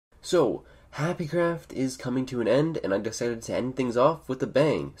So, Happycraft is coming to an end, and I decided to end things off with a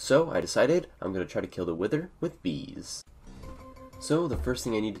bang. So, I decided I'm going to try to kill the Wither with bees. So, the first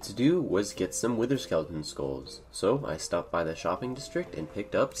thing I needed to do was get some Wither skeleton skulls. So, I stopped by the shopping district and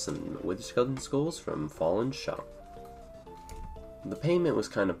picked up some Wither skeleton skulls from Fallen's shop. The payment was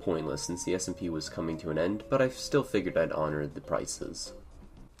kind of pointless since the SMP was coming to an end, but I still figured I'd honor the prices.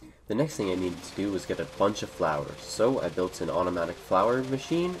 The next thing I needed to do was get a bunch of flowers, so I built an automatic flower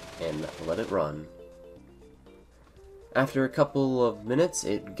machine and let it run. After a couple of minutes,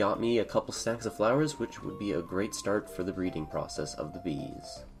 it got me a couple stacks of flowers, which would be a great start for the breeding process of the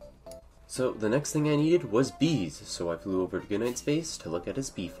bees. So the next thing I needed was bees, so I flew over to Goodnight's base to look at his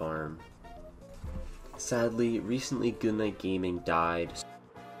bee farm. Sadly, recently Goodnight Gaming died,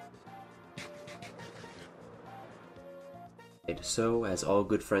 so as all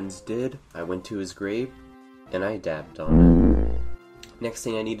good friends did, I went to his grave and I dabbed on it. Next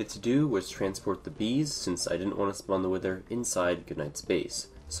thing I needed to do was transport the bees, since I didn't want to spawn the Wither inside Goodnight's base.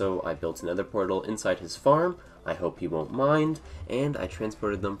 So I built another portal inside his farm, I hope he won't mind, and I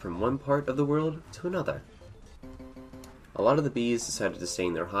transported them from one part of the world to another. A lot of the bees decided to stay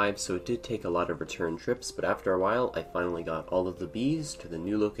in their hives, so it did take a lot of return trips, but after a while I finally got all of the bees to the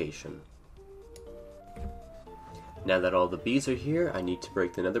new location. Now that all the bees are here, I need to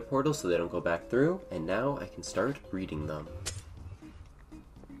break the nether portal so they don't go back through, and now I can start breeding them.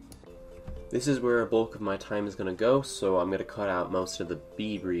 This is where a bulk of my time is going to go, so I'm going to cut out most of the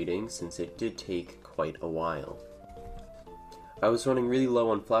bee breeding since it did take quite a while. I was running really low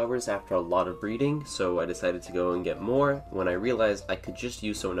on flowers after a lot of breeding, so I decided to go and get more when I realized I could just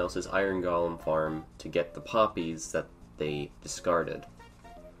use someone else's iron golem farm to get the poppies that they discarded.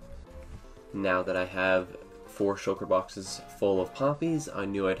 Now that I have 4 shulker boxes full of poppies, I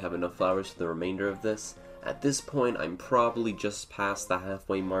knew I'd have enough flowers for the remainder of this. At this point, I'm probably just past the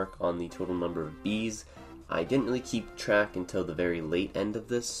halfway mark on the total number of bees. I didn't really keep track until the very late end of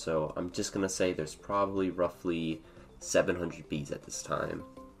this, so I'm just gonna say there's probably roughly 700 bees at this time.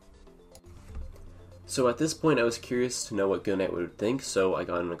 So at this point I was curious to know what Goodnight would think, so I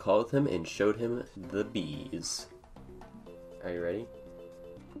got on a call with him and showed him the bees. Are you ready?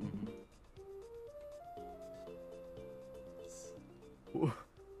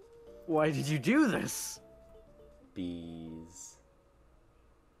 Why did you do this? Bees.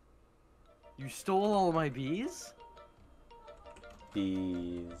 You stole all my bees?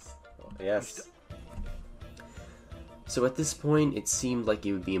 Bees. Oh, yes. So at this point, it seemed like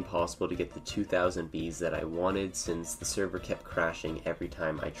it would be impossible to get the 2,000 bees that I wanted, since the server kept crashing every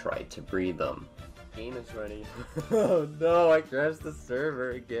time I tried to breed them. Game is running. Oh no, I crashed the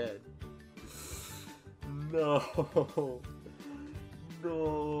server again. No.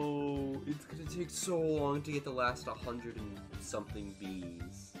 No. It's gonna take so long to get the last 100 and something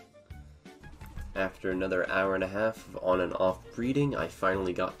bees. After another hour and a half of on and off breeding, I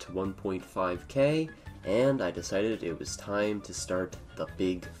finally got to 1.5k. And I decided it was time to start the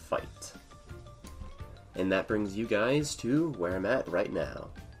big fight. And that brings you guys to where I'm at right now.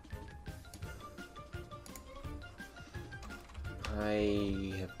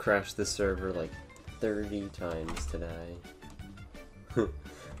 I have crashed the server like 30 times today.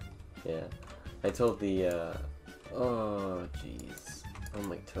 Yeah. I told the, oh jeez. I'm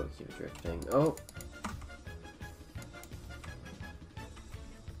like Tokyo drifting. Oh!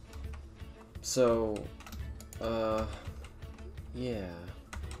 So, yeah.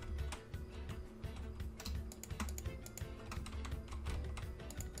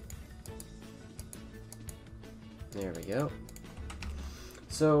 There we go.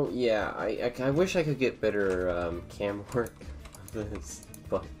 So, yeah, I wish I could get better, cam work of this,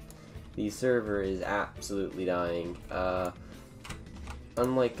 but the server is absolutely dying.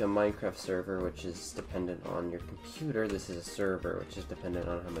 Unlike a Minecraft server, which is dependent on your computer, this is a server, which is dependent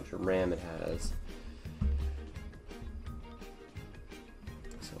on how much RAM it has.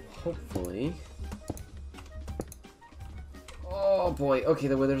 So hopefully... Oh boy, okay,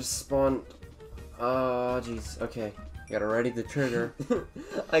 the Wither's spawned. Oh jeez, okay. Gotta ready the trigger.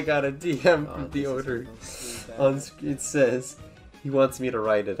 I got a DM from the owner. On screen it says, he wants me to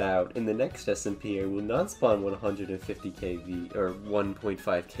write it out. In the next SMP, I will not spawn 150k V or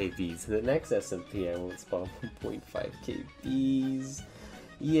 1.5k Vs. In the next SMP, I won't spawn 1.5k Vs.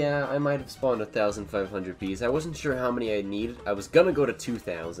 Yeah, I might have spawned 1,500 bees. I wasn't sure how many I needed. I was gonna go to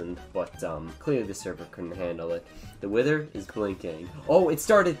 2,000, but clearly the server couldn't handle it. The Wither is blinking. Oh, it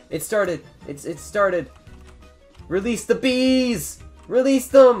started! It started! It started! Release the bees! Release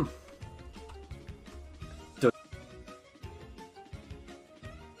them!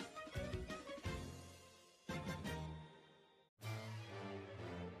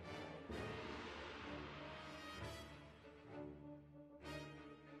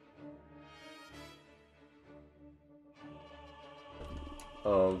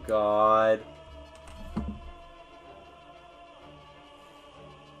 Oh god.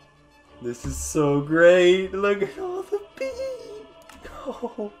 This is so great! Look at all the bees!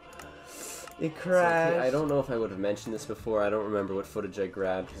 Oh, it crashed. I don't know if I would have mentioned this before. I don't remember what footage I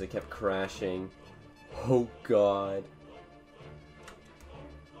grabbed because it kept crashing. Oh god.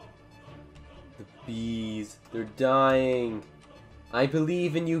 The bees. They're dying. I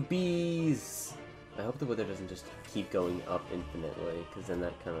believe in you, bees! I hope the wither doesn't just keep going up infinitely, because then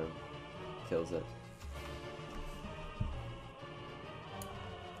that kind of kills it.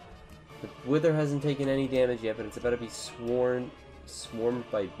 The wither hasn't taken any damage yet, but it's about to be swarmed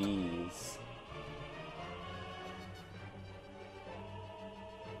by bees.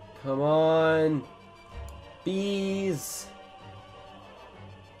 Come on! Bees!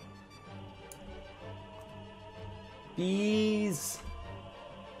 Bees!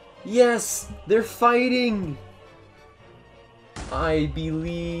 Yes! They're fighting! I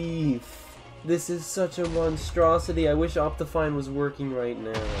believe! This is such a monstrosity. I wish Optifine was working right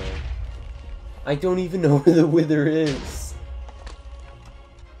now. I don't even know where the wither is.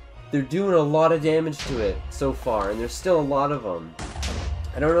 They're doing a lot of damage to it so far, and there's still a lot of them.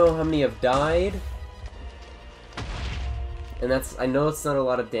 I don't know how many have died. And I know it's not a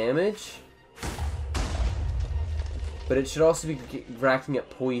lot of damage. But it should also be racking up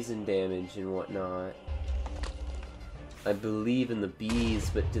poison damage and whatnot. I believe in the bees,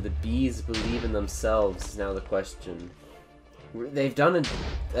 but do the bees believe in themselves is now the question. They've done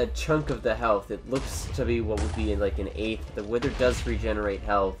a chunk of the health. It looks to be what would be in like an eighth. The wither does regenerate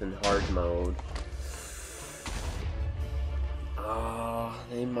health in hard mode. Oh,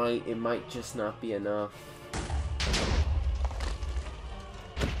 it might just not be enough.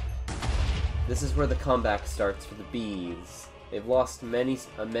 This is where the comeback starts for the bees. They've lost many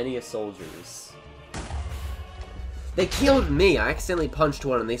soldiers. They killed me! I accidentally punched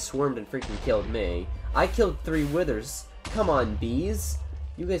one and they swarmed and freaking killed me. I killed 3 withers. Come on, bees.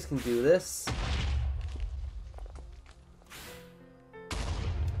 You guys can do this.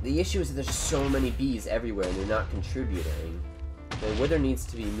 The issue is that there's so many bees everywhere and they're not contributing. The wither needs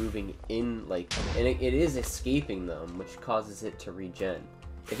to be moving in, like, and it is escaping them, which causes it to regen.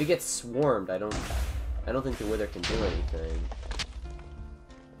 If it gets swarmed, I don't think the wither can do anything.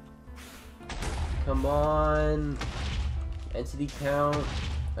 Come on! Entity count.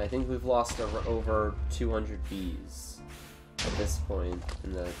 I think we've lost over 200 bees at this point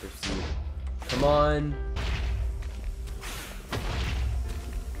in the pursuit. Come on!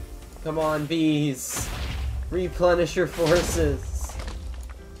 Come on, bees! Replenish your forces!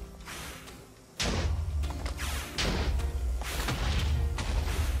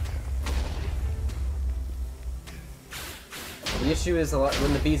 The issue is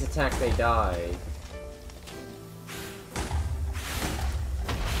when the bees attack, they die.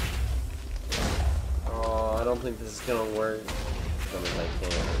 Oh, I don't think this is gonna work. As long as I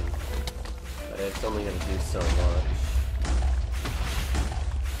can. But it's only gonna do so much.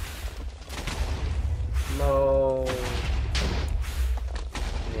 No.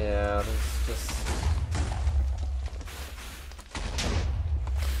 Yeah, this just...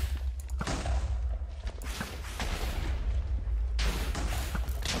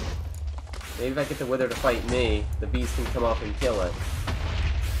 Maybe if I get the wither to fight me, the bees can come up and kill it.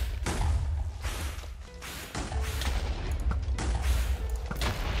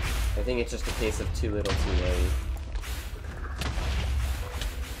 I think it's just a case of too little too late.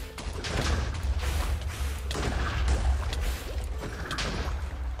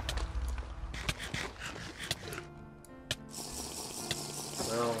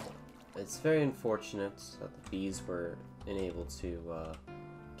 Well, it's very unfortunate that the bees were unable to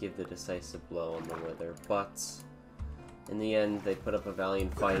give the decisive blow on the wither, but in the end they put up a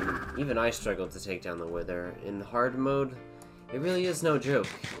valiant fight. Even I struggled to take down the wither. In hard mode, it really is no joke,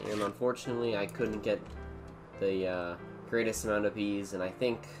 and unfortunately I couldn't get the greatest amount of bees, and I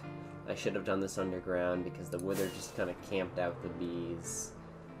think I should have done this underground because the wither just kind of camped out the bees.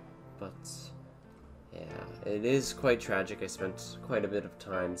 But yeah, it is quite tragic. I spent quite a bit of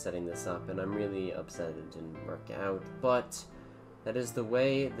time setting this up, and I'm really upset it didn't work out, but that is the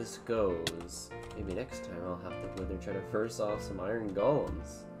way this goes. Maybe next time I'll have the wither try to first off some iron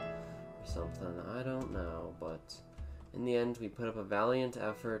golems or something. I don't know, but in the end we put up a valiant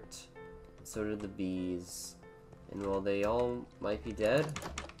effort, and so did the bees. And while they all might be dead,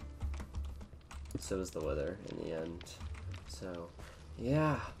 so is the wither in the end. So,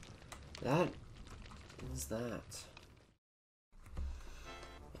 yeah, that is that.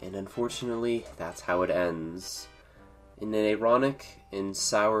 And unfortunately, that's how it ends. In an ironic and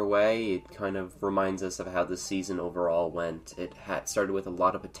sour way, it kind of reminds us of how the season overall went. It had started with a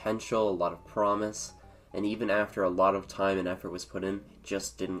lot of potential, a lot of promise, and even after a lot of time and effort was put in, it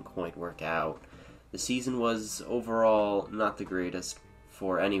just didn't quite work out. The season was overall not the greatest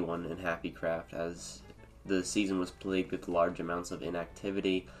for anyone in Happycraft, as the season was plagued with large amounts of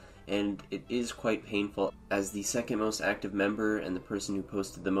inactivity, and it is quite painful. As the second most active member and the person who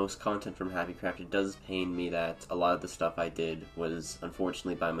posted the most content from Happycraft, it does pain me that a lot of the stuff I did was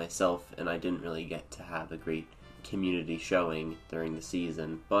unfortunately by myself, and I didn't really get to have a great community showing during the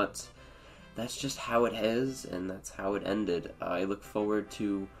season. But that's just how it is, and that's how it ended. I look forward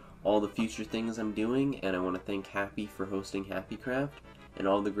to all the future things I'm doing, and I want to thank Happy for hosting Happycraft, and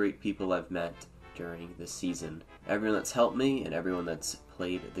all the great people I've met during this season. Everyone that's helped me, and everyone that's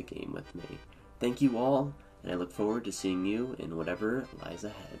played the game with me. Thank you all, and I look forward to seeing you in whatever lies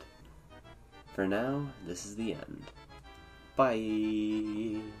ahead. For now, this is the end.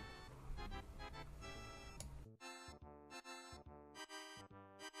 Bye!